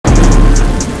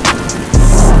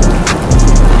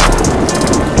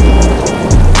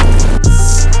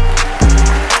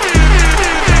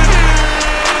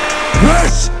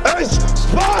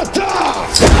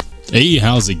Hey,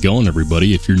 how's it going,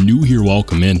 everybody? If you're new here,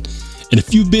 welcome in. And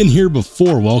if you've been here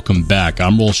before, welcome back.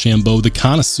 I'm Rollshambo, the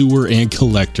connoisseur and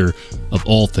collector of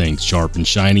all things sharp and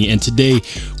shiny. And today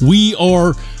we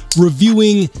are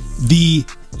reviewing the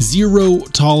Zero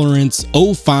Tolerance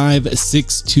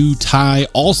 0562 tie,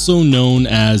 also known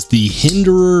as the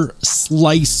Hinderer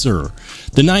Slicer.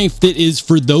 The knife that is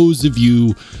for those of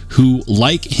you who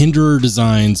like Hinderer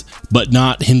designs, but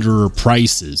not Hinderer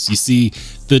prices. You see,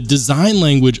 the design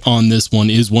language on this one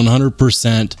is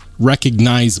 100%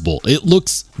 recognizable. It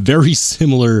looks very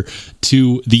similar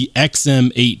to the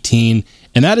XM18,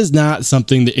 and that is not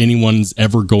something that anyone's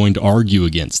ever going to argue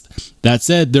against. That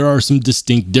said, there are some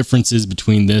distinct differences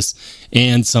between this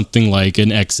and something like an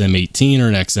XM18 or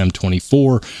an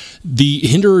XM24. The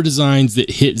Hinderer designs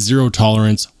that hit zero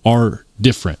tolerance are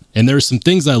different, and there's some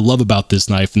things I love about this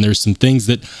knife, and there's some things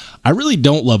that I really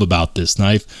don't love about this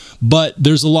knife, but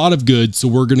there's a lot of good, so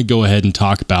we're going to go ahead and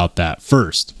talk about that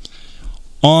first.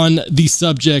 On the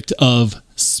subject of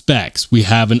specs, we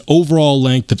have an overall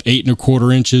length of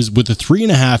 8¼ inches with a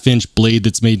 3.5 inch blade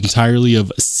that's made entirely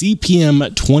of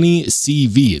CPM 20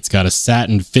 CV. It's got a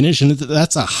satin finish, and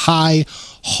that's a high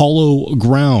hollow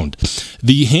ground.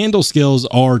 The handle scales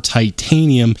are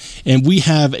titanium, and we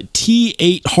have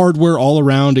T8 hardware all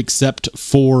around except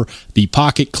for the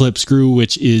pocket clip screw,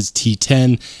 which is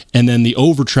T10, and then the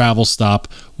over travel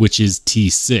stop, which is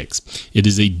T6. It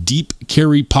is a deep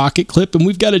carry pocket clip, and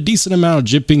we've got a decent amount of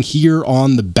jipping here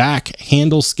on the back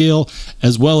handle scale,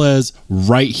 as well as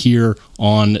right here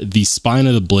on the spine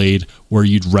of the blade where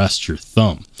you'd rest your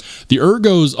thumb. The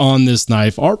ergos on this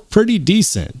knife are pretty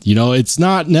decent. You know, it's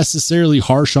not necessarily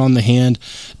harsh on the hand.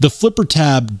 The flipper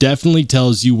tab definitely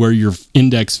tells you where your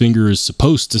index finger is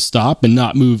supposed to stop and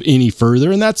not move any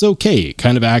further, and that's okay. It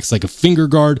kind of acts like a finger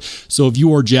guard, so if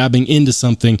you are jabbing into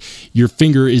something, your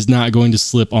finger is not going to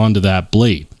slip onto that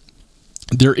blade.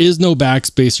 There is no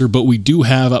backspacer, but we do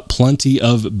have plenty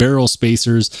of barrel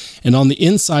spacers, and on the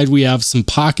inside we have some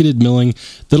pocketed milling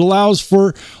that allows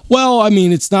for, well, I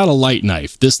mean, it's not a light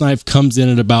knife. This knife comes in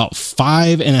at about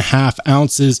 5.5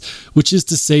 ounces, which is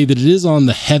to say that it is on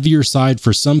the heavier side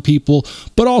for some people,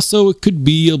 but also it could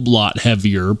be a lot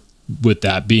heavier. With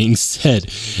that being said,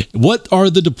 what are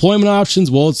the deployment options?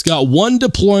 Well, it's got one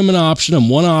deployment option and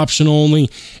one option only,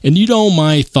 and you know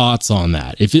my thoughts on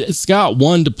that. If it's got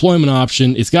one deployment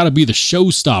option, it's got to be the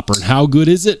showstopper. And how good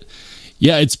is it?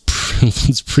 Yeah, it's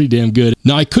pretty damn good.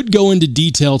 Now, I could go into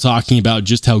detail talking about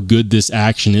just how good this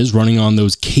action is running on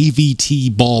those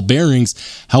KVT ball bearings.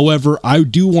 However, I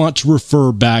do want to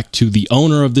refer back to the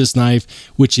owner of this knife,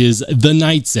 which is The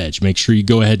Knight's Edge. Make sure you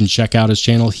go ahead and check out his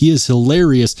channel. He is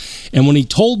hilarious. And when he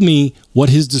told me what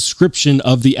his description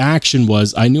of the action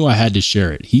was, I knew I had to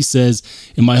share it. He says,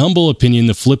 in my humble opinion,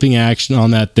 the flipping action on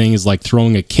that thing is like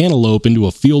throwing a cantaloupe into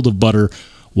a field of butter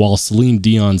while Celine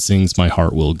Dion sings My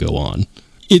Heart Will Go On.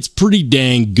 It's pretty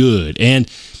dang good,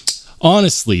 and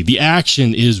honestly, the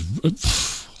action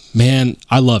is, man,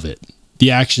 I love it. The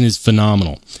action is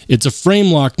phenomenal. It's a frame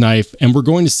lock knife, and we're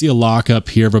going to see a lockup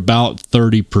here of about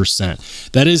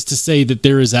 30%. That is to say that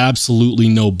there is absolutely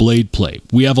no blade play.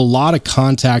 We have a lot of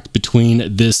contact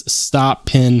between this stop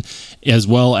pin as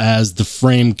well as the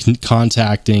frame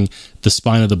contacting the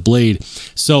spine of the blade.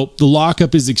 So the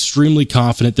lockup is extremely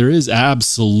confident. There is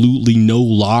absolutely no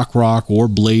lock rock or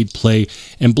blade play,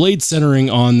 and blade centering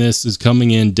on this is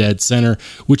coming in dead center,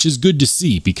 which is good to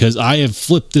see because I have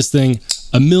flipped this thing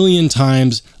a million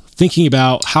times thinking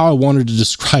about how I wanted to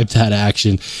describe that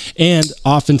action. And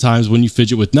oftentimes when you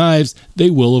fidget with knives, they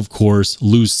will of course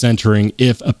lose centering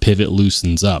if a pivot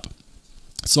loosens up.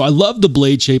 So I love the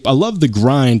blade shape. I love the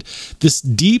grind. This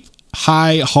deep,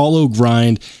 high, hollow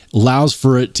grind allows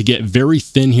for it to get very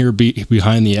thin here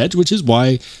behind the edge, which is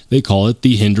why they call it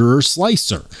the Hinderer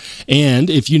Slicer. And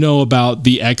if you know about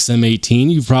the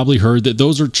XM18, you've probably heard that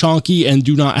those are chonky and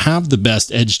do not have the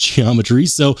best edge geometry.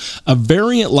 So a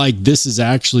variant like this is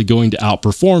actually going to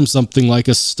outperform something like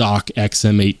a stock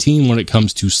XM18 when it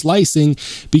comes to slicing,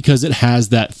 because it has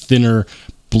that thinner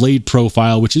blade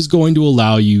profile, which is going to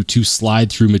allow you to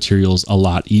slide through materials a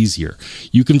lot easier.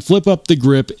 You can flip up the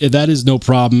grip, that is no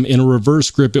problem. In a reverse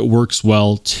grip, it works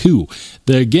well too.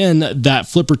 Again, that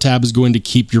flipper tab is going to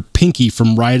keep your pinky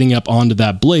from riding up onto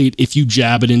that blade if you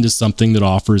jab it into something that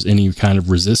offers any kind of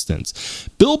resistance.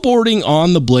 Billboarding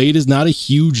on the blade is not a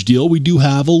huge deal. We do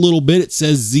have a little bit. It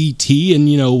says ZT, and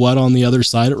you know what, on the other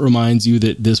side, it reminds you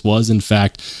that this was in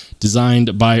fact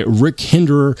designed by Rick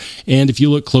Hinderer, and if you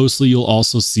look closely, you'll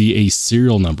also see a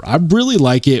serial number. I really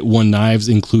like it when knives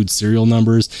include serial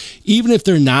numbers, even if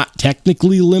they're not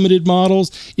technically limited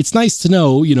models. It's nice to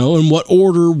know, you know, in what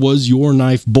order was your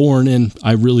knife born, and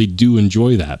I really do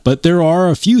enjoy that. But there are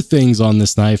a few things on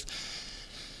this knife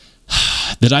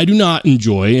that I do not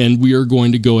enjoy, and we are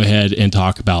going to go ahead and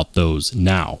talk about those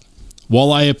now.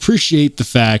 While I appreciate the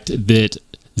fact that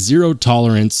Zero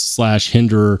Tolerance /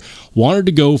 Hinderer wanted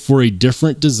to go for a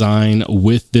different design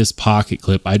with this pocket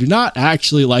clip, I do not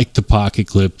actually like the pocket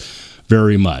clip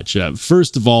very much.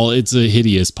 First of all, it's a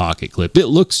hideous pocket clip. It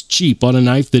looks cheap on a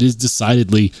knife that is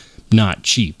decidedly not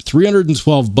cheap.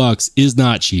 $312 is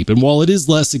not cheap, and while it is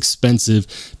less expensive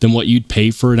than what you'd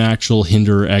pay for an actual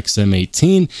Hinderer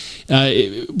XM18,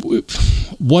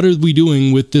 what are we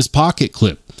doing with this pocket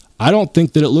clip? I don't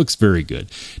think that it looks very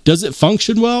good. Does it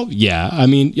function well? Yeah. I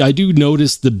mean, I do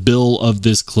notice the bill of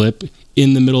this clip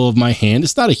in the middle of my hand.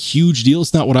 It's not a huge deal.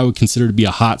 It's not what I would consider to be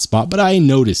a hot spot, but I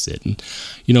notice it. And,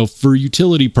 you know, for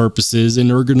utility purposes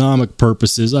and ergonomic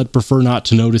purposes, I'd prefer not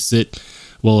to notice it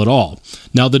well at all.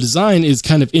 Now, the design is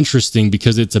kind of interesting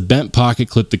because it's a bent pocket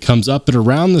clip that comes up and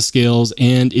around the scales,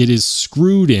 and it is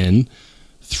screwed in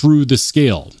through the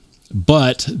scale.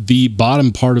 But the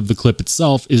bottom part of the clip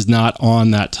itself is not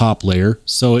on that top layer,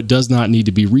 so it does not need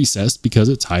to be recessed because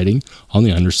it's hiding on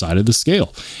the underside of the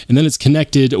scale. And then it's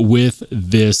connected with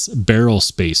this barrel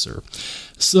spacer.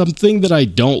 Something that I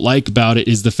don't like about it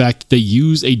is the fact that they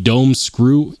use a dome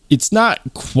screw. It's not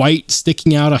quite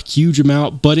sticking out a huge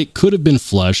amount, but it could have been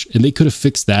flush, and they could have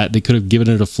fixed that. They could have given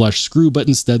it a flush screw, but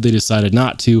instead they decided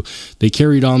not to. They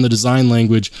carried on the design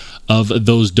language of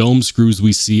those dome screws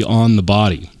we see on the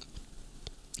body.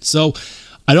 So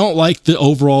I don't like the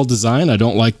overall design. I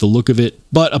don't like the look of it,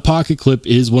 but a pocket clip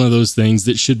is one of those things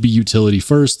that should be utility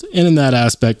first, and in that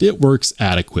aspect, it works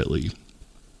adequately.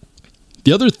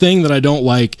 The other thing that I don't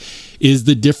like is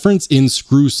the difference in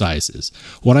screw sizes.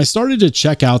 When I started to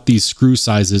check out these screw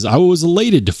sizes, I was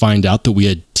elated to find out that we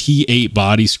had T8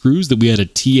 body screws, that we had a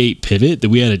T8 pivot, that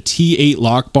we had a T8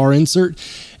 lock bar insert,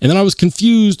 and then I was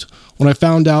confused when I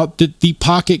found out that the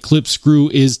pocket clip screw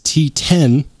is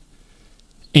T10.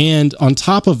 And on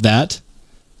top of that,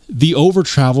 the over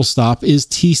travel stop is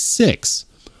T6.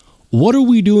 What are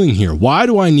we doing here? Why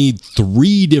do I need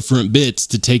 3 different bits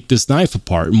to take this knife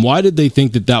apart? And why did they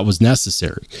think that that was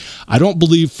necessary? I don't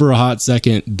believe for a hot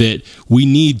second that we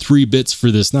need 3 bits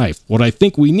for this knife. What I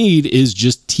think we need is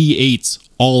just T8s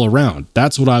all around.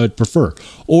 That's what I would prefer.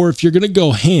 Or if you're going to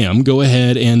go ham, go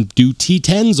ahead and do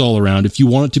T10s all around. If you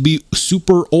want it to be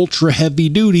super ultra heavy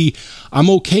duty, I'm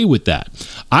okay with that.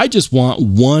 I just want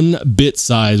 1 bit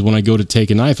size when I go to take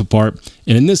a knife apart.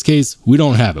 And in this case, we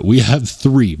don't have it. We have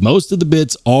 3. Most of the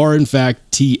bits are in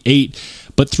fact T8,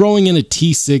 but throwing in a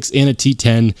T6 and a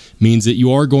T10 means that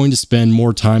you are going to spend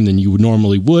more time than you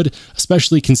normally would,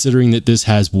 especially considering that this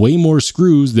has way more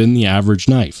screws than the average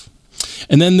knife.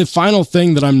 And then the final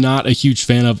thing that I'm not a huge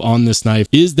fan of on this knife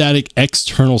is that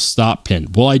external stop pin.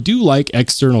 While I do like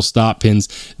external stop pins,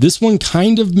 this one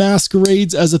kind of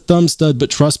masquerades as a thumb stud,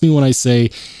 but trust me when I say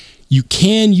you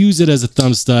can use it as a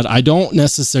thumb stud. I don't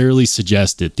necessarily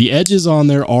suggest it. The edges on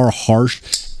there are harsh,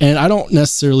 and I don't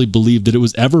necessarily believe that it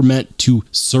was ever meant to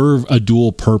serve a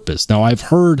dual purpose. Now, I've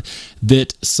heard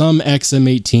that some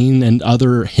XM18 and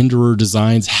other Hinderer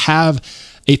designs have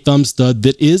a thumb stud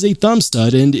that is a thumb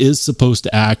stud and is supposed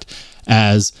to act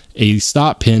as a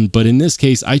stop pin, but in this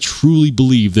case I truly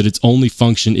believe that its only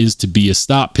function is to be a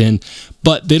stop pin,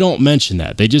 but they don't mention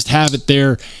that. They just have it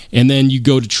there, and then you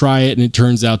go to try it and it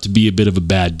turns out to be a bit of a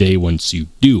bad day once you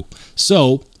do.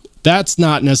 So that's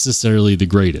not necessarily the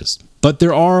greatest. But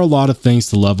there are a lot of things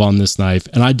to love on this knife,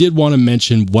 and I did want to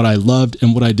mention what I loved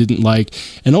and what I didn't like.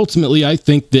 And ultimately, I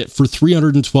think that for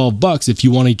 $312, if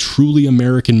you want a truly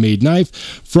American-made knife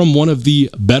from one of the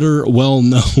better,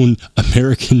 well-known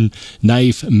American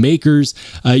knife makers,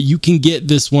 you can get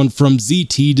this one from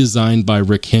ZT, designed by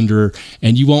Rick Hinderer,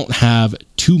 and you won't have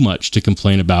too much to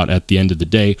complain about at the end of the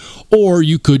day. Or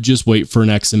you could just wait for an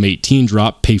XM18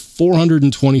 drop, pay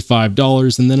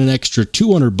 $425, and then an extra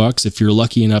 $200 if you're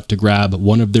lucky enough to grab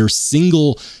one of their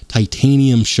single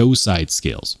titanium show side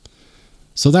scales.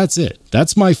 So that's it.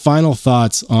 That's my final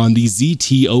thoughts on the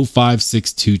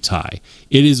ZT-0562 tie.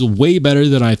 It is way better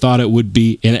than I thought it would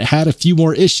be, and it had a few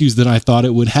more issues than I thought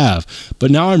it would have.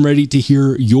 But now I'm ready to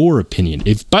hear your opinion.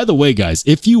 By the way, guys,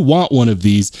 if you want one of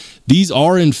these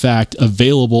are in fact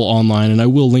available online, and I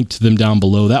will link to them down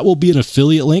below. That will be an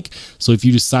affiliate link. So if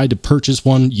you decide to purchase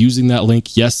one using that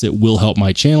link, yes, it will help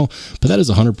my channel, but that is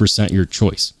 100% your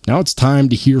choice. Now it's time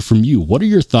to hear from you. What are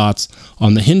your thoughts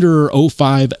on the Hinderer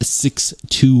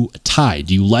 0562 tie? high?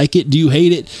 Do you like it? Do you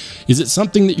hate it? Is it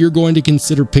something that you're going to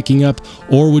consider picking up,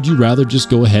 or would you rather just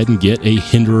go ahead and get a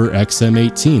Hinderer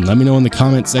XM18? Let me know in the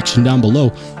comment section down below.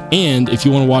 And if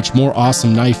you want to watch more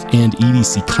awesome knife and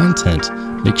EDC content,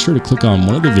 make sure to click on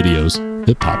one of the videos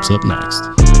that pops up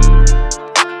next.